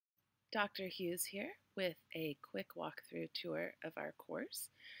Dr. Hughes here with a quick walkthrough tour of our course.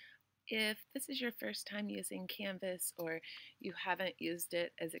 If this is your first time using Canvas or you haven't used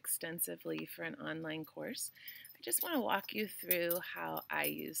it as extensively for an online course, I just want to walk you through how I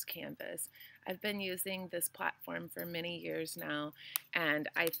use Canvas. I've been using this platform for many years now, and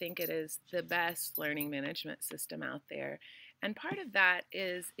I think it is the best learning management system out there. And part of that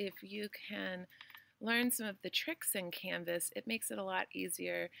is if you can learn some of the tricks in Canvas, it makes it a lot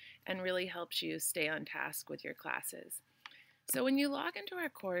easier and really helps you stay on task with your classes. So when you log into our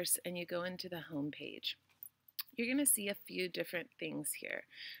course and you go into the home page, you're going to see a few different things here.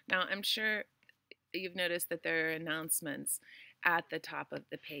 Now, I'm sure you've noticed that there are announcements at the top of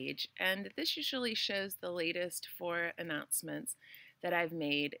the page, and this usually shows the latest 4 announcements that I've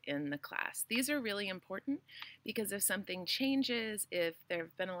made in the class. These are really important because if something changes, if there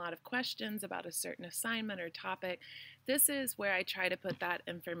have been a lot of questions about a certain assignment or topic, this is where I try to put that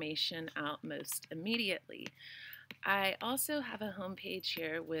information out most immediately. I also have a home page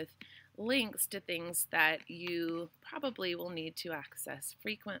here with links to things that you probably will need to access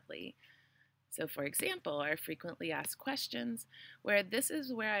frequently. So for example, our frequently asked questions, where this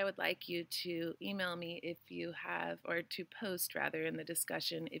is where I would like you to email me if you have, or to post rather in the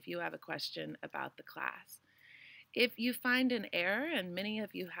discussion if you have a question about the class. If you find an error, and many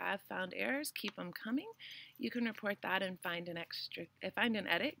of you have found errors, keep them coming. You can report that and find an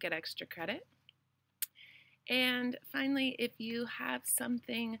edit, get extra credit. And finally, if you have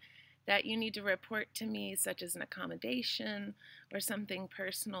something that you need to report to me, such as an accommodation or something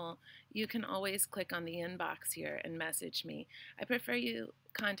personal, you can always click on the inbox here and message me. I prefer you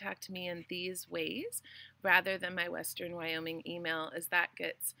contact me in these ways rather than my Western Wyoming email, as that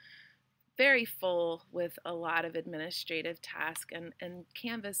gets very full with a lot of administrative tasks, and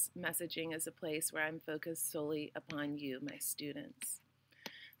Canvas messaging is a place where I'm focused solely upon you, my students.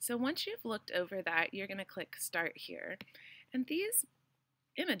 So once you've looked over that, you're going to click Start here. And these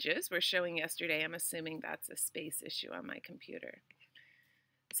images were showing yesterday. I'm assuming that's a space issue on my computer.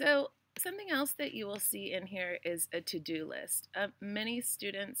 So something else that you will see in here is a to-do list. Many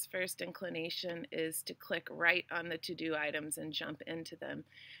students' first inclination is to click right on the to-do items and jump into them,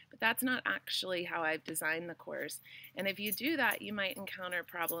 but that's not actually how I've designed the course. And if you do that, you might encounter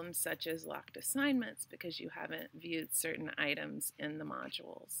problems such as locked assignments because you haven't viewed certain items in the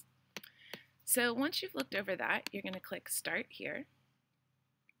modules. So once you've looked over that, you're going to click Start here.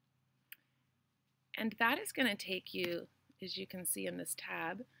 And that is going to take you, as you can see in this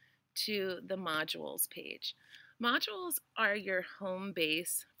tab, to the modules page. Modules are your home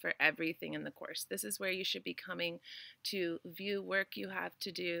base for everything in the course. This is where you should be coming to view work you have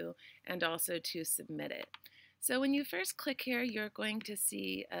to do and also to submit it. So when you first click here, you're going to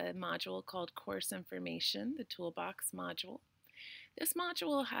see a module called Course Information, the Toolbox module. This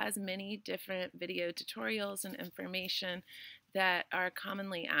module has many different video tutorials and information that are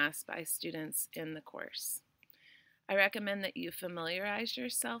commonly asked by students in the course. I recommend that you familiarize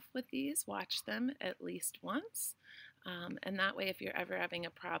yourself with these, watch them at least once, and that way if you're ever having a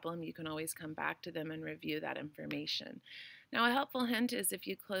problem, you can always come back to them and review that information. Now a helpful hint is if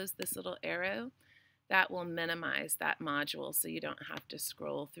you close this little arrow, that will minimize that module so you don't have to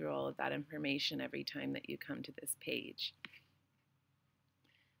scroll through all of that information every time that you come to this page.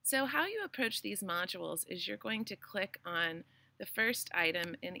 So how you approach these modules is you're going to click on the first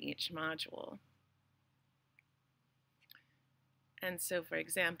item in each module. And so, for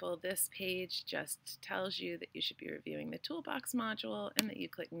example, this page just tells you that you should be reviewing the Toolbox module and that you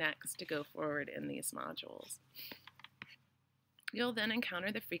click Next to go forward in these modules. You'll then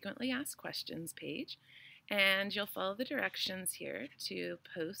encounter the Frequently Asked Questions page, and you'll follow the directions here to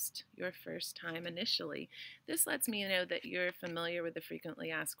post your first time initially. This lets me know that you're familiar with the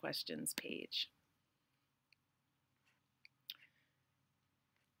Frequently Asked Questions page.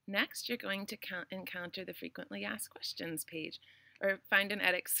 Next, you're going to encounter the Frequently Asked Questions page, or find an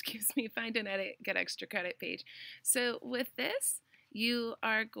edit, find an edit, get extra credit page. So with this, you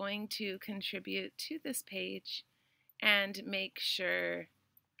are going to contribute to this page and make sure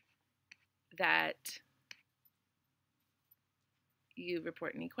that you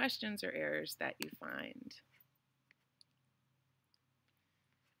report any questions or errors that you find.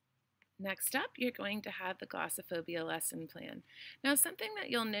 Next up, you're going to have the glossophobia lesson plan. Now, something that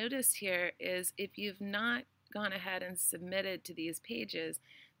you'll notice here is if you've not gone ahead and submitted to these pages,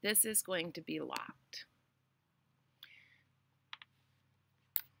 this is going to be locked.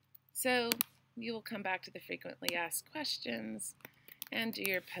 So you will come back to the frequently asked questions and do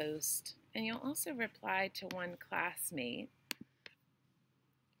your post, and you'll also reply to one classmate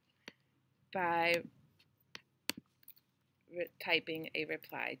by typing a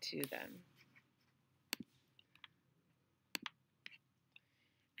reply to them.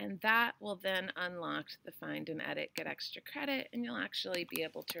 And that will then unlock the Find and Edit Get Extra Credit, and you'll actually be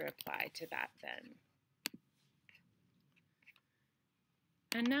able to reply to that then.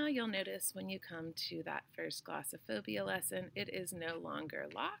 And now you'll notice when you come to that first glossophobia lesson, it is no longer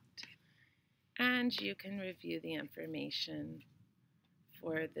locked, and you can review the information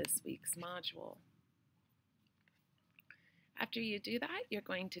for this week's module. After you do that, you're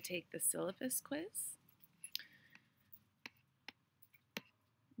going to take the syllabus quiz.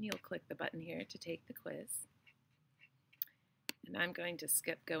 You'll click the button here to take the quiz. And I'm going to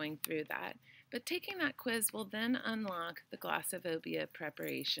skip going through that. But taking that quiz will then unlock the glossophobia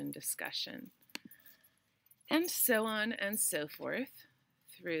preparation discussion. And so on and so forth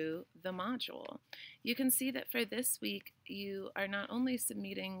through the module. You can see that for this week, you are not only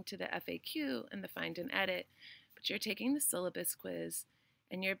submitting to the FAQ and the Find and Edit, but you're taking the syllabus quiz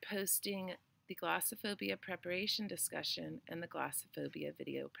and you're posting the glossophobia preparation discussion and the glossophobia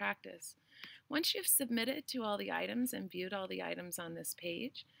video practice. Once you've submitted to all the items and viewed all the items on this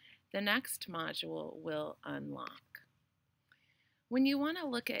page, the next module will unlock. When you want to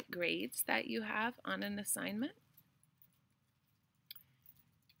look at grades that you have on an assignment,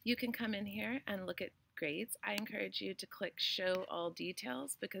 you can come in here and look at grades. I encourage you to click Show All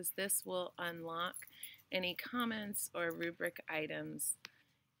Details because this will unlock any comments or rubric items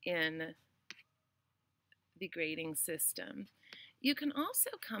in the grading system. You can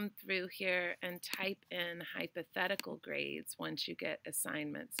also come through here and type in hypothetical grades once you get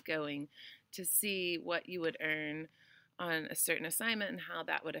assignments going to see what you would earn on a certain assignment and how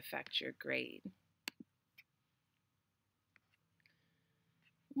that would affect your grade.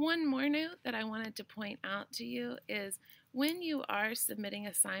 One more note that I wanted to point out to you is when you are submitting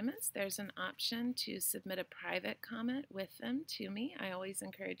assignments, there's an option to submit a private comment with them to me. I always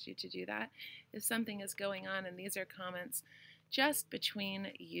encourage you to do that if something is going on and these are comments just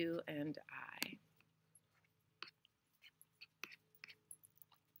between you and I.